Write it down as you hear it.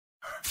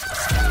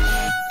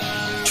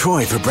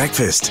Troy for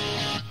breakfast.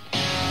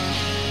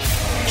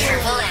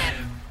 Triple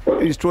M.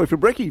 It's Troy for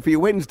Brekkie for your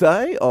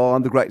Wednesday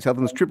on the Great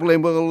Southern's Triple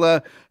M.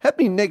 Well,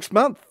 happening next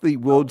month, the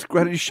world's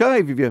greatest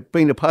shave. Have you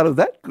been a part of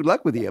that? Good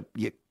luck with you.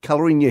 You're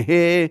colouring your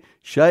hair,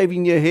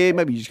 shaving your hair.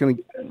 Maybe you're just going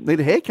to need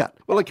a haircut.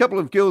 Well, a couple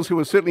of girls who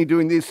are certainly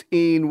doing this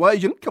in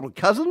Wagen, a couple of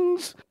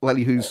cousins, a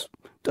lady who's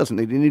doesn't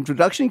need an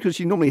introduction because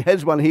she normally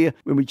has one here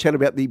when we chat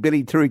about the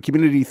Betty Terry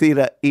Community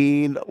Theatre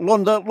in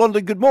Londa.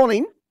 Londa, good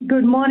morning.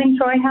 Good morning,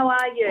 Troy. How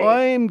are you?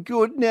 I'm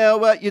good.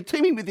 Now, you're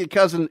teaming with your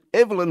cousin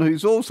Evelyn,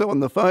 who's also on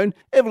the phone.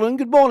 Evelyn,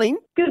 good morning.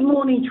 Good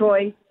morning,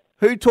 Troy.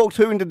 Who talked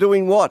who into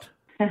doing what?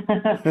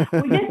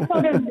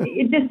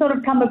 It just sort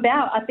of come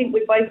about. I think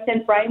we both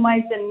sent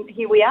brainwaves and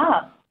here we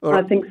are.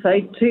 I think so.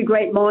 Two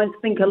great minds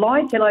think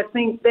alike, and I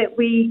think that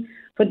we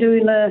are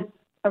doing a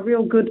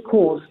real good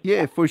cause.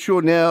 Yeah, for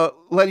sure. Now,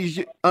 ladies,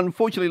 you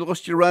unfortunately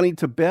lost your auntie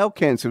to bowel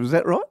cancer. Is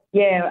that right?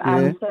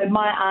 Yeah. So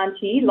my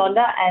auntie,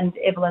 Londa, and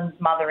Evelyn's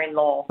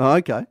mother-in-law. Oh,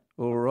 okay.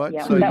 All right.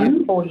 Yeah, So that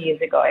was 4 years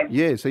ago.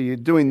 yeah, so you're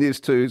doing this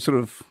to sort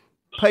of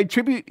pay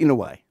tribute in a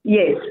way.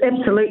 Yes,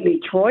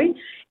 absolutely, Troy.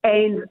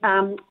 And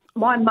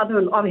my mother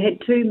and I had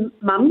two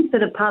mums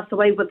that have passed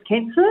away with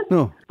cancer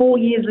Oh. 4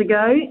 years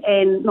ago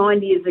and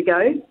 9 years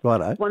ago.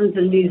 Righto. One's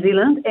in New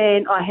Zealand,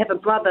 and I have a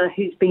brother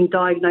who's been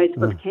diagnosed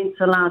with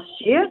cancer last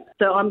year.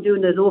 So I'm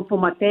doing it all for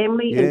my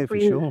family Yeah, and for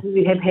friends sure.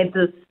 who have had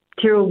this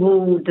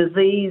terrible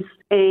disease,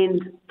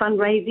 and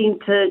fundraising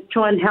to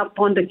try and help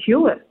find a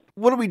cure.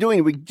 What are we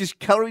doing? Are we just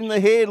colouring the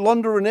hair,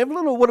 Londa and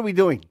Evelyn, or what are we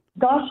doing?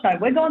 Gosh, no,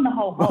 we're going the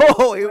whole hole.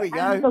 Oh, here we go.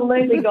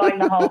 Absolutely going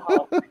the whole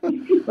hole.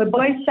 We're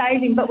both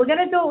shaving, but we're going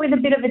to do it with a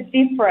bit of a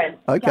difference.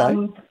 Okay.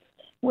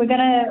 We're going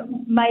to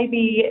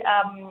maybe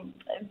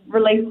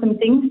release some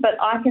things, but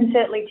I can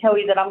certainly tell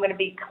you that I'm going to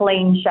be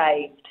clean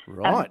shaved.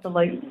 Right.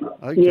 Absolutely.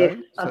 Okay. Yes,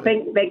 So- I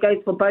think that goes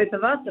for both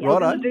of us. If we're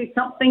Righto. going to do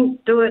something,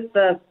 do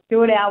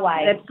it our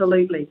way.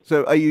 Absolutely.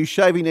 So are you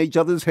shaving each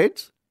other's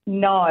heads?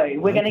 No,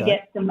 we're going to Okay.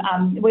 get some.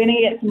 We're going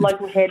to get some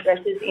local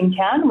hairdressers in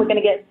town. We're going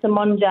to get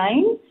Simone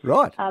Jane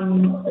Right.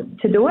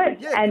 to do it,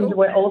 Yeah, and cool.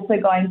 we're also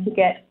going to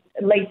get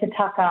Lisa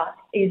Tucker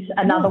is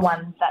another Nice.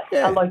 one that's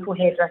Yeah. a local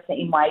hairdresser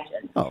in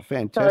Wagen. Oh, So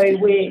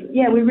fantastic. we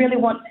really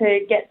want to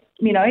get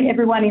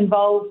everyone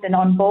involved and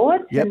on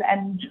board, Yep.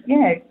 and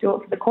do it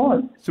for the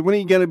cause. So when are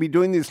you going to be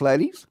doing this,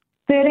 ladies?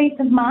 13th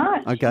of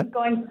March Okay. is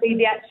going to be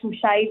the actual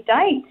shave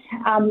date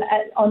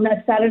on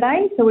a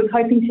Saturday. So we're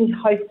hoping to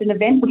host an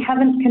event. We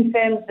haven't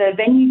confirmed the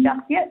venue just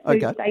yet, so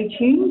Okay. stay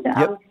tuned.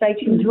 Yep. Stay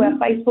tuned to our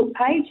Facebook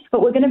page.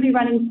 But we're going to be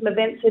running some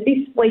events. So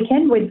this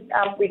weekend with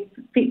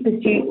Fit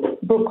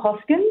Pursuit Brooke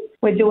Hoskins,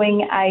 we're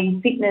doing a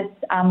fitness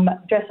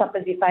dress up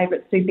as your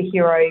favourite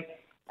superhero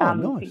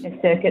Nice.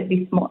 fitness circuit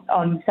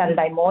on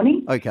Saturday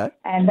morning. Okay.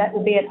 And that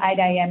will be at 8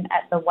 a.m.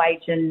 at the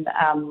Wagen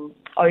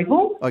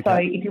Oval. Okay. So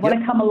if you want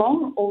Yep. to come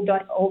along,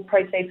 all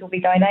proceeds will be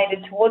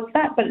donated towards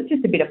that, but it's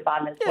just a bit of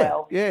fun as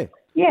well. Yeah.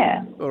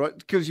 Yeah. All right.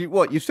 Because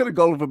you've set a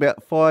goal of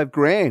about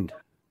 $5,000.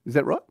 Is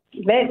that right?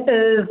 That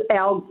is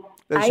our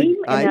That's aim,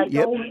 the and our aim,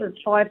 yep. goal is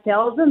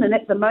 5,000, and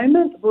at the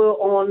moment we're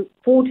on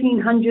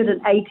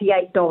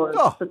 $1,488.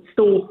 Oh. It's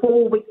still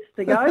 4 weeks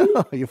to go.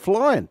 You're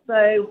flying.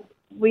 So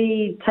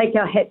we take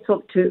our hats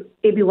off to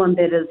everyone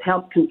that has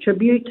helped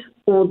contribute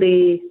all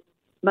their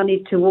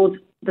money towards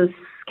this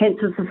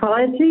Cancer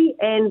Society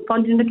and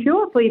finding a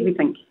cure for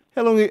everything.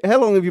 How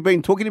long have you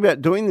been talking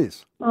about doing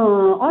this?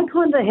 I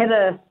kind of had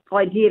a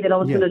idea that I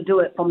was Yeah. going to do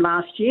it from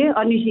last year.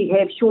 I usually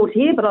have short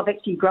hair, but I've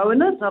actually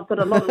grown it. I've got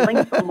a lot of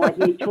links on my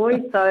hair, Troy,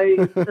 so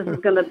this is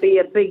going to be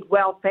a big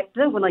wow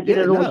factor when I get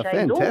it all shaved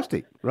off.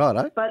 Fantastic.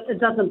 Righto. But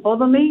it doesn't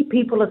bother me.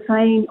 People are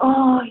saying,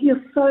 oh,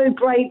 you're so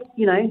brave.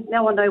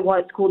 Now I know why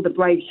it's called the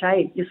brave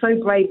shave. You're so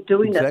brave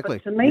doing Exactly.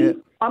 it. But to me, Yeah.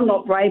 I'm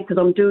not brave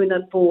because I'm doing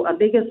it for a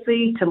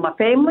legacy to my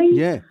family,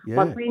 Yeah, yeah.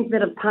 my friends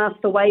that have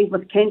passed away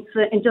with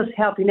cancer, and just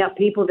helping out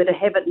people that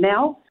have it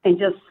now, and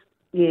just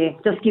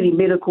getting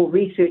medical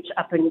research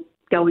up and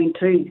going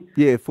too.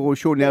 Yeah, for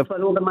sure. Now, That's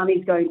what all the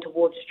money's going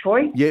towards,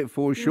 Troy. yeah,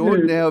 for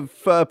sure. Now,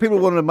 if people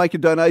want to make a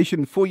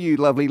donation for you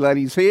lovely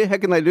ladies here, how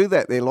can they do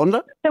that there,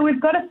 Londa? So we've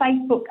got a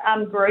Facebook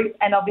group,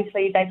 and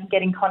obviously they can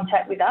get in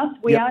contact with us.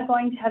 We Yep. are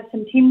going to have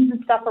some Tims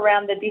and stuff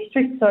around the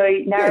district, so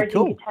Narrabeen,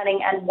 cool. Tanning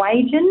and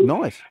Wagen.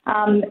 Nice.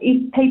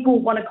 If people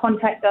want to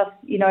contact us,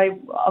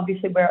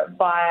 obviously we're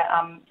via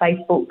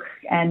Facebook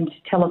and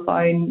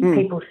telephone.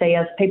 People see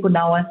us, people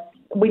know us.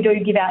 We do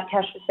give out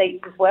cash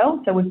receipts as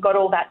well, so we've got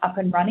all that up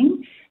and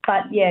running.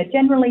 But yeah,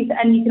 generally,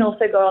 and you can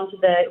also go onto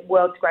the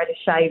World's Greatest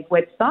Shave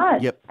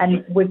website, Yep.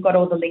 and we've got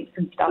all the links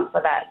and stuff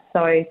for that.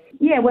 So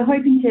yeah, we're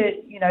hoping to,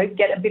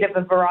 get a bit of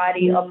a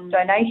variety of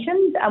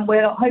donations, and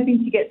we're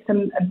hoping to get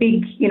some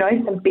big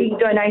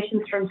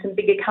donations from some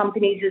bigger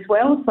companies as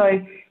well.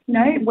 So,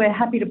 we're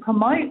happy to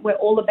promote. We're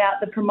all about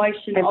the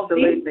promotion of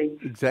this.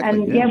 Exactly.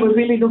 And yeah, we're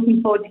really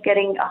looking forward to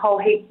getting a whole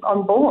heap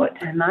on board.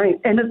 I know.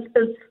 And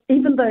it's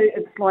even though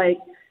it's like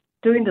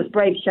doing this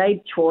Brave Shave,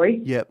 Troy,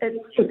 Yep.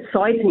 it's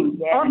exciting.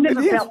 Yeah. I've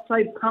never It is. felt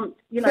so pumped.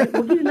 You know,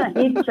 we're getting our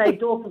head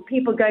shaved off and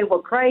people go, we're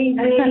crazy.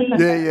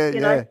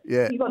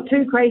 Yeah. You've got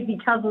two crazy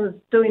cousins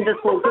doing this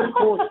for a good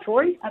cause,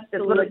 Troy. That's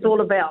what it's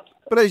all about.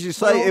 But as you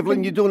say,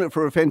 Evelyn, you're doing it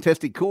for a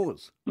fantastic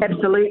cause.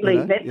 Absolutely. You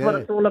know? That's what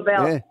it's all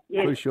about. Yeah,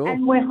 Yes. for sure.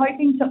 And we're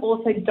hoping to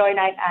also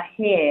donate our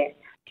hair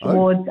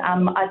towards,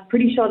 I'm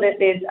pretty sure that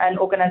there's an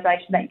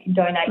organisation that you can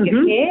donate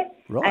your hair,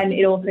 Right. and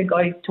it also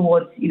goes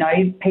towards,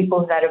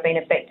 people that have been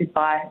affected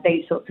by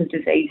these sorts of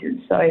diseases.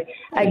 So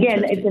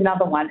again, it's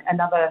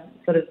another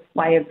sort of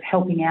way of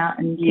helping out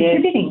and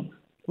contributing.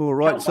 All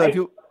right, so if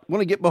you want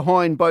to get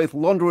behind both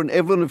Londa and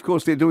Evelyn, of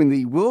course, they're doing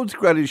the World's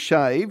Greatest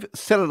Shave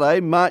Saturday,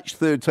 March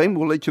 13.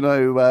 We'll let you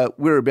know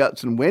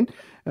whereabouts and when,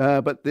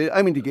 but they're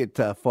aiming to get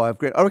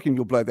 $5,000. I reckon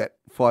you'll blow that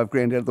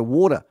 $5,000 out of the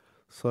water.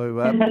 So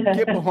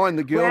get behind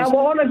the girls.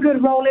 Well, we're on a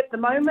good roll at the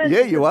moment.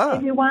 Yeah, you are.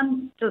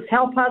 Everyone, just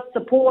help us,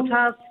 support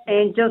us,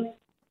 and just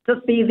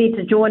be there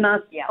to join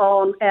us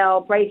on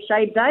our Brave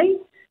Shave Day,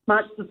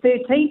 March the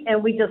 13th.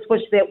 And we just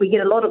wish that we get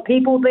a lot of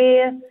people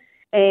there.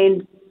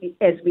 And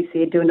as we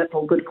said, doing it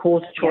for a good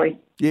cause, Troy.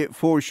 Yeah,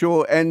 for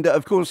sure. And,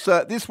 of course,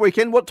 this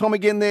weekend, what time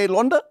again there,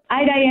 Londa?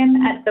 8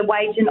 a.m. at the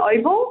Wagen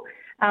Oval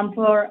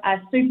for a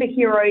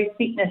superhero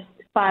fitness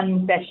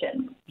fun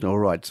session. All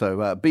right,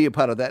 so be a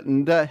part of that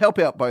and help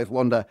out both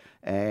Londa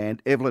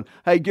and Evelyn.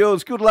 Hey,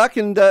 girls, good luck.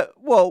 And,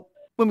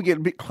 when we get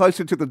a bit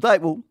closer to the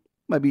date, we'll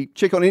maybe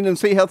check on in and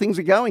see how things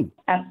are going.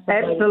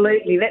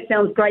 Absolutely. That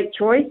sounds great,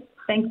 Troy.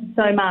 Thank you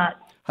so much.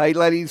 Hey,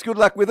 ladies, good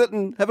luck with it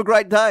and have a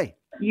great day.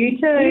 You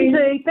too. You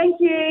too. Thank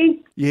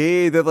you.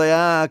 Yeah, there they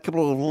are. A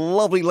couple of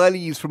lovely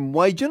ladies from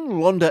Wagen,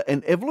 Londa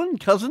and Evelyn,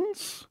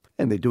 cousins.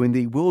 And they're doing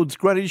the World's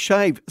Greatest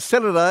Shave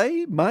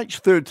Saturday, March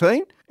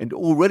 13. And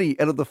already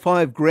out of the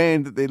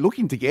 $5,000 that they're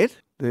looking to get,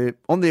 they're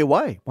on their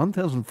way.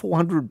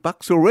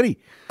 $1,400 already.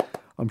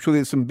 I'm sure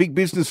there's some big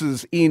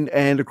businesses in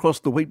and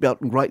across the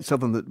Wheatbelt and Great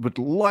Southern that would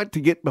like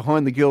to get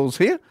behind the girls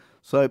here.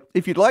 So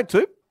if you'd like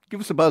to, give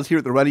us a buzz here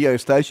at the radio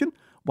station,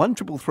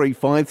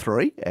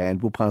 133353,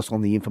 and we'll pass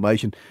on the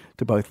information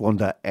to both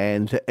Londa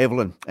and to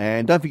Evelyn.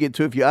 And don't forget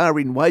to, if you are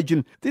in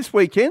Wagen this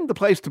weekend, the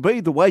place to be,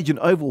 the Wagen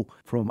Oval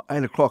from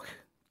 8 o'clock.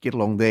 Get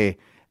along there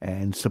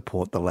and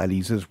support the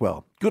ladies as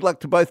well. Good luck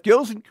to both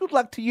girls and good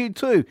luck to you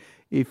too.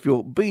 If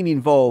you're being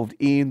involved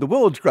in the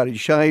World's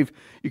Greatest Shave,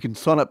 you can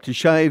sign up to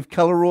shave,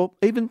 colour or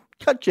even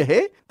cut your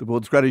hair. The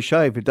World's Greatest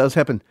Shave, it does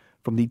happen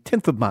from the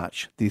 10th of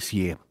March this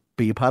year.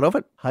 Be a part of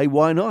it. Hey,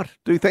 why not?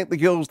 Do thank the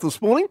girls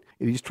this morning.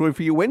 It is Troy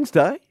for your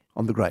Wednesday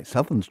on the Great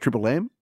Southern's Triple M.